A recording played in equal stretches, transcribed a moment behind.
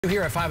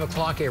Here at 5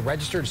 o'clock, a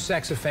registered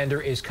sex offender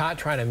is caught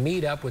trying to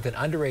meet up with an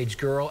underage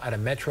girl at a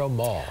metro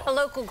mall. A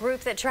local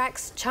group that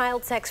tracks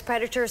child sex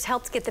predators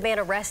helped get the man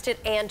arrested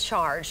and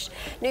charged.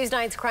 News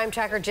 9's crime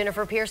tracker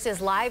Jennifer Pierce is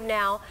live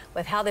now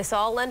with how this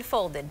all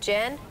unfolded.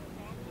 Jen?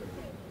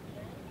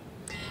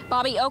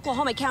 Bobby,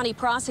 Oklahoma County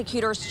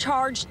prosecutors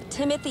charged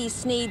Timothy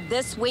Sneed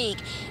this week.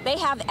 They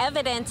have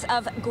evidence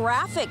of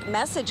graphic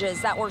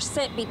messages that were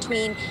sent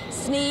between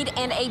Sneed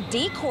and a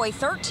decoy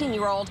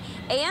 13-year-old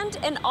and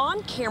an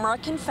on-camera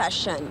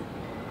confession.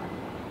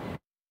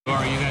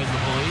 Are you guys the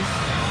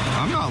police?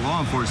 I'm not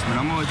law enforcement.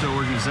 I'm with an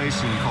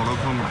organization called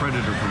Oklahoma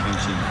Predator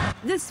Prevention.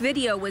 This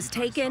video was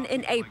taken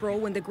in April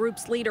when the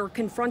group's leader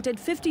confronted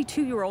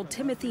 52-year-old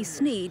Timothy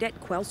Sneed at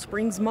Quail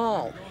Springs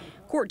Mall.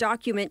 Court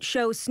documents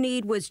show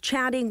Sneed was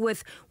chatting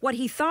with what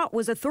he thought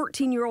was a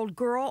 13-year-old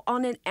girl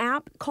on an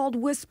app called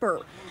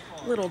Whisper.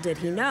 Little did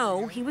he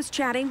know he was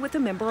chatting with a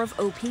member of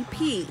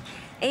OPP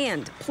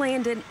and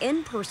planned an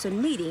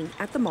in-person meeting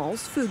at the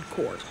mall's food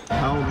court.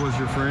 How old was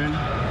your friend?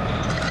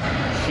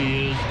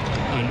 She is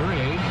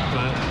underage,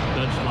 but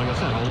that's, like I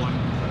said, all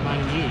I'm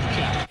trying to do is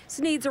chat.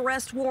 Sneed's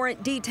arrest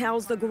warrant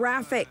details the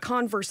graphic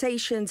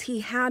conversations he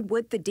had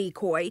with the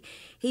decoy.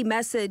 He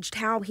messaged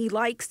how he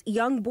likes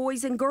young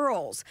boys and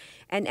girls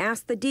and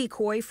asked the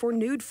decoy for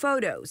nude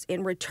photos.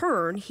 In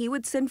return, he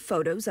would send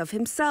photos of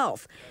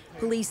himself.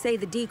 Police say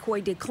the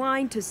decoy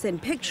declined to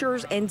send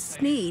pictures and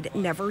Sneed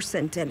never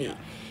sent any.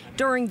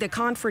 During the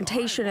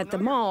confrontation at the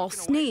mall,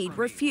 Sneed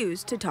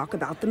refused to talk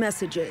about the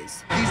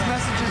messages. These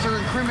messages are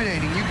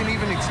incriminating. You can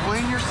even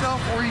explain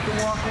yourself or you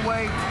can walk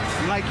away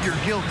like you're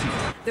guilty.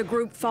 The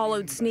group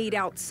followed Sneed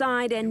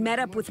outside and met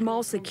up with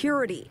mall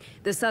security.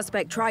 The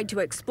suspect tried to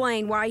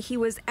explain why he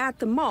was at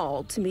the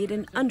mall to meet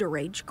an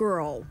underage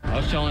girl. I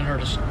was telling her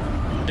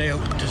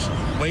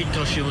to wait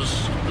until she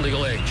was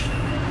legal age.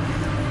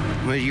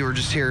 But you were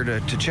just here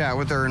to chat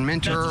with her and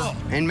mentor her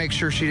and make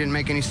sure she didn't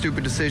make any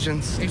stupid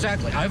decisions?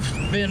 Exactly. I've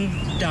been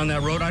down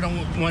that road. I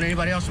don't want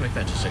anybody else to make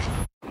that decision.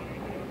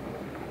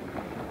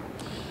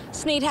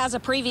 Sneed has a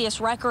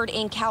previous record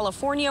in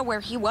California where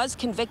he was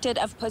convicted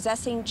of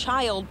possessing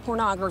child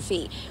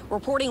pornography.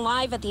 Reporting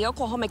live at the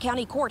Oklahoma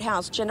County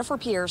Courthouse, Jennifer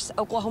Pierce,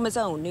 Oklahoma's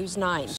own News 9.